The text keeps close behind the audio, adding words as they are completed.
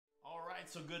right,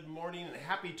 so good morning and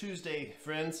happy Tuesday,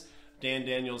 friends. Dan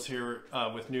Daniels here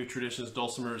with new Traditions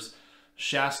Dulcimers,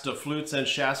 Shasta flutes and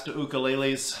Shasta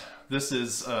ukuleles. This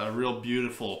is a real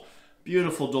beautiful,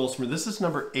 beautiful dulcimer. This is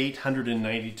number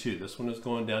 892. This one is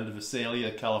going down to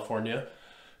Visalia, California.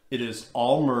 It is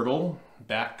all myrtle,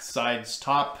 back, sides,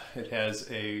 top. It has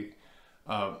a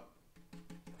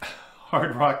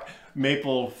hard rock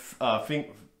maple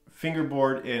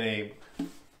fingerboard and a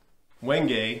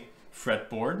Wenge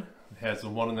fretboard. It has the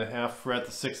 1.5 fret,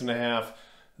 the 6.5,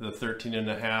 the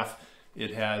 13.5.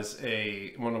 It has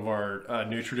one of our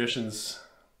New Traditions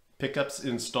pickups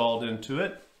installed into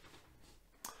it.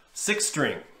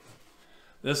 6-string.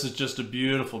 This is just a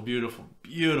beautiful, beautiful,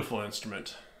 beautiful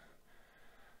instrument.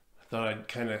 I thought I'd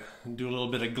kind of do a little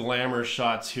bit of glamour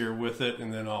shots here with it,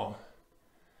 and then I'll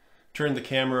turn the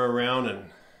camera around and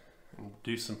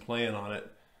do some playing on it.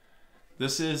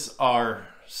 This is our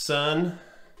Sun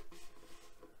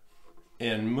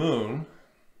and Moon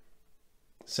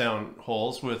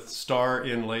Soundholes with star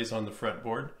inlays on the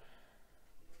fretboard.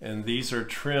 And these are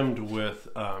trimmed with,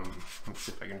 let's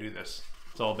see if I can do this.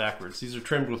 It's all backwards. These are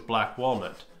trimmed with black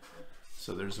walnut.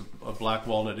 So there's a black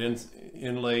walnut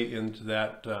inlay into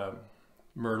that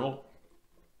myrtle.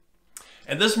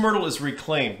 And this myrtle is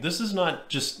reclaimed. This is not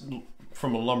just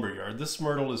from a lumber yard. This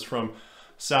myrtle is from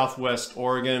Southwest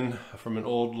Oregon, from an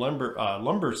old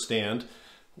lumber stand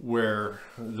where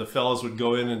the fellows would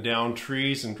go in and down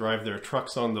trees and drive their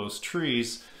trucks on those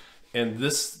trees. And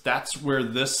that's where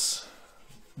this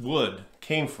wood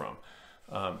came from.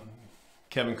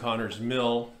 Kevin Connor's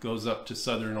mill goes up to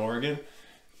Southern Oregon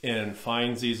and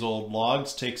finds these old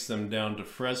logs, takes them down to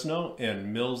Fresno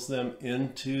and mills them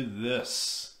into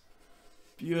this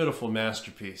beautiful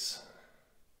masterpiece.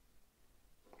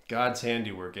 God's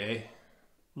handiwork, eh?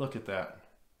 Look at that.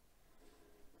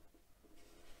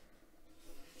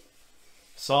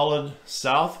 Solid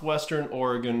Southwestern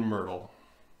Oregon Myrtle.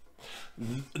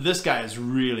 This guy is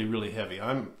really, really heavy.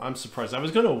 I'm surprised. I was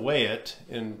going to weigh it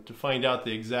and to find out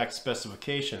the exact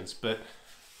specifications, but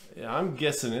I'm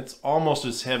guessing it's almost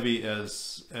as heavy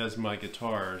as my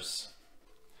guitars.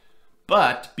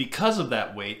 But because of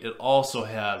that weight, it also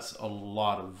has a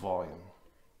lot of volume.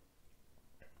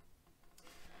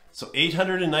 So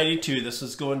 892, this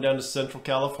is going down to Central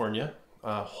California.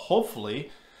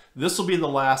 Hopefully, this will be the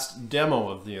last demo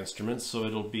of the instrument, so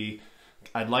it'll be,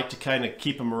 I'd like to kind of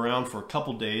keep them around for a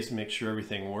couple days, make sure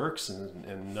everything works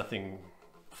and nothing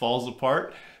falls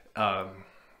apart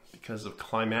because of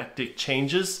climatic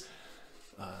changes.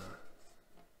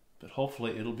 But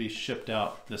hopefully it'll be shipped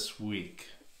out this week.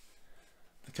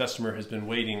 The customer has been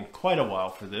waiting quite a while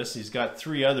for this. He's got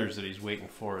 3 others that he's waiting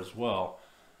for as well.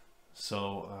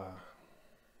 So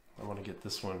I want to get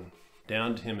this one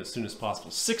down to him as soon as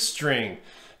possible. 6-string,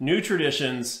 New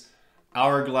Traditions,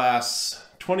 hourglass,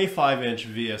 25-inch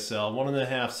VSL,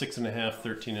 1.5,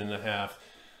 6.5,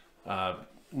 13.5.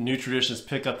 New Traditions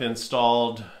pickup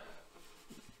installed,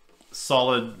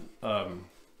 solid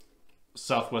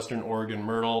Southwestern Oregon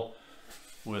Myrtle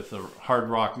with a hard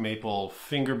rock maple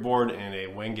fingerboard and a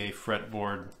Wenge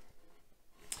fretboard.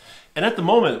 And at the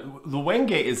moment, the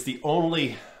Wenge is the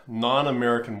only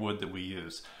non-American wood that we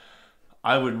use.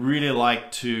 I would really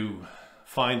like to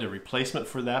find a replacement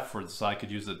for that, so I could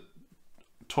use a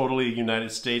totally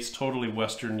United States, totally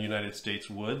Western United States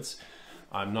woods.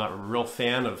 I'm not a real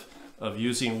fan of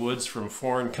using woods from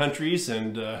foreign countries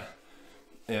and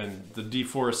the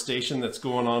deforestation that's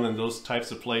going on in those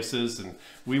types of places. And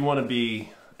we want to be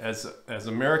as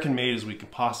American made as we can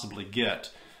possibly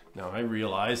get. Now I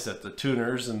realize that the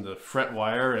tuners and the fret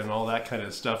wire and all that kind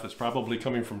of stuff is probably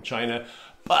coming from China,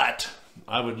 but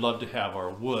I would love to have our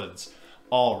woods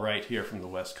all right here from the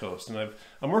West Coast. And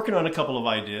I'm working on a couple of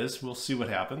ideas. We'll see what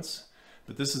happens.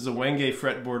 But this is a Wenge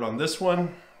fretboard on this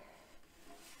one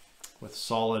with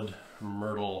solid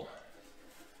myrtle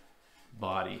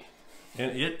body.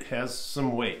 And it has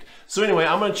some weight. So anyway,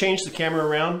 I'm going to change the camera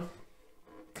around,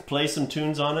 play some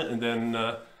tunes on it, and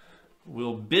then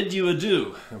we'll bid you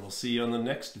adieu. And we'll see you on the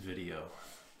next video.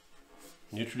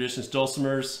 New Traditions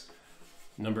Dulcimers,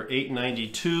 number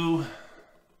 892.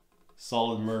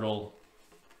 Solid myrtle,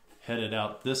 headed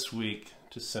out this week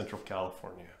to Central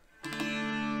California.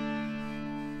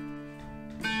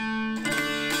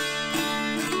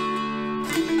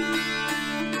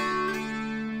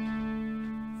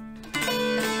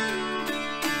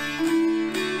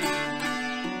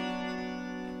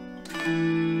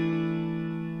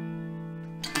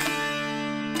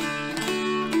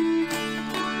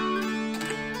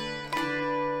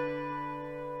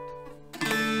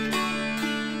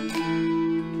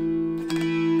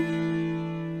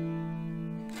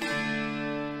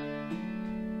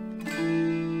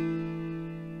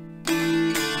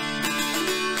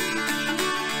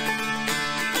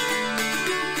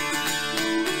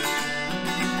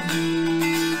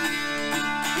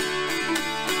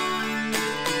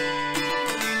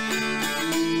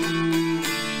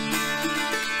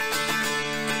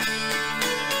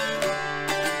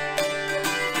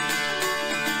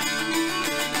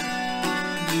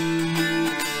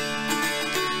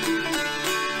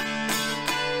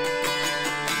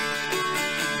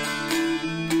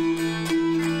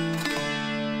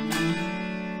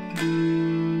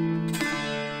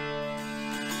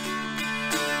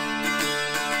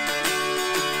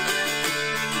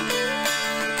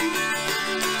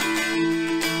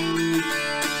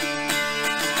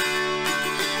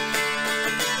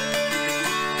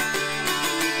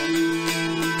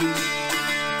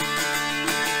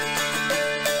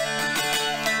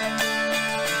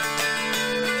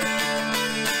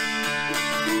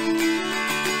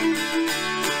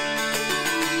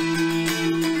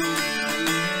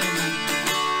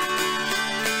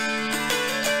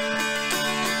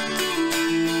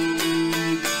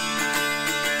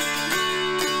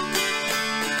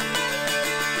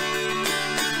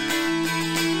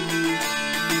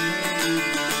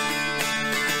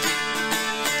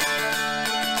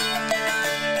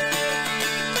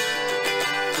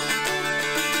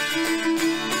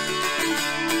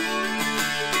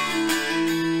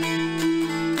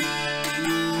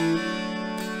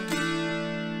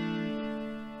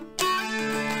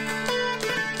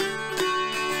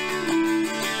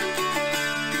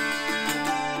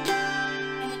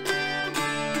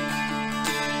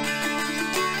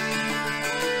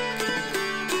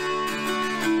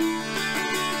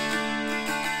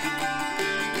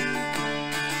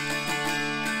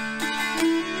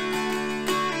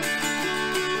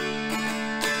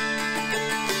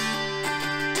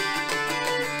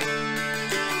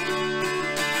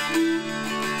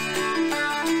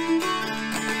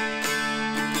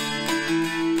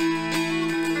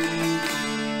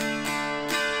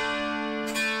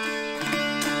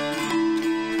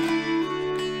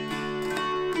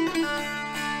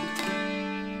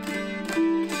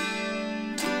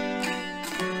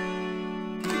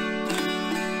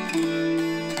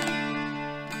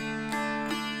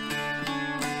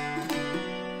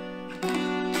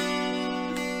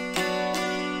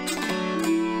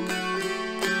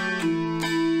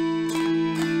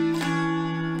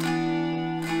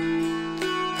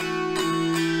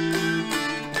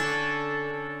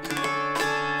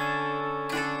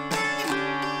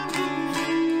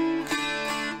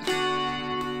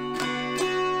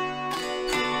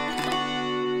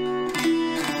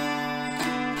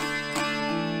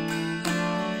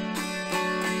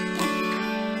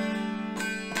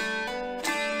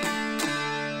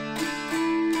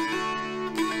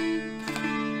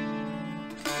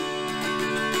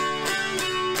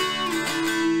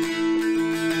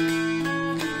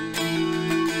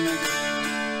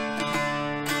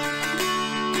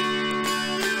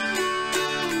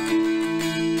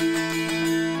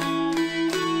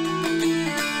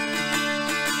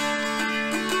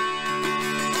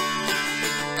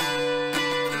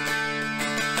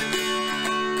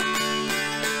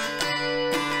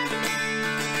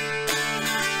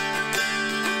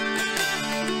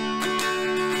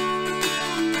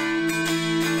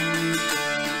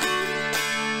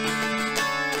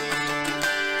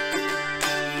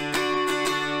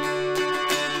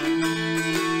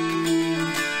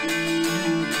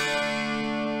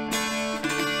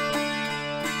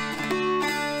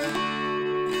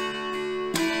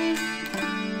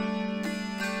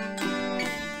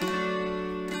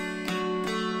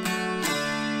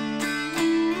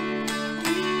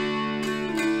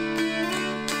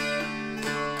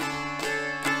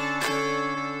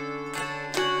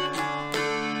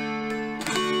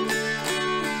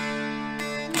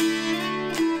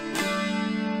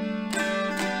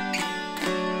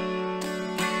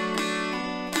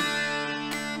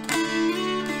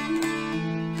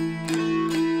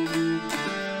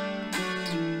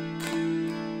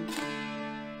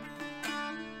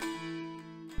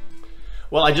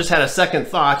 Well, I just had a second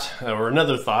thought, or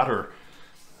another thought, or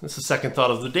this is the second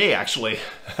thought of the day, actually.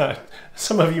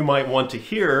 Some of you might want to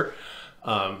hear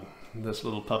this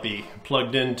little puppy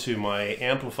plugged into my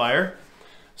amplifier,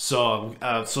 so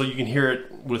you can hear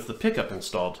it with the pickup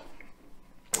installed.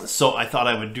 So I thought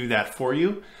I would do that for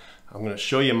you. I'm going to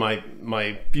show you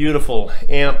my beautiful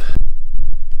amp.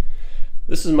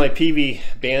 This is my PV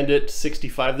Bandit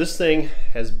 65. This thing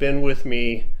has been with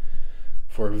me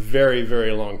for a very,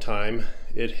 very long time.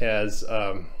 It has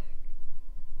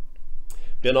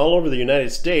been all over the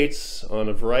United States on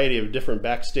a variety of different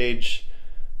backstage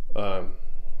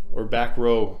or back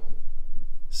row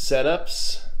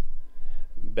setups.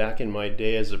 Back in my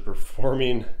day as a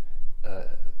performing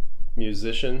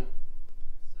musician,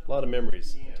 a lot of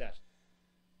memories attached.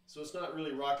 So it's not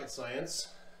really rocket science,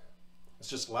 it's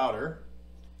just louder,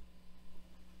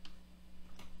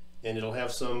 and it'll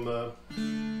have some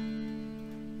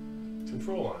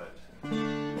control on it.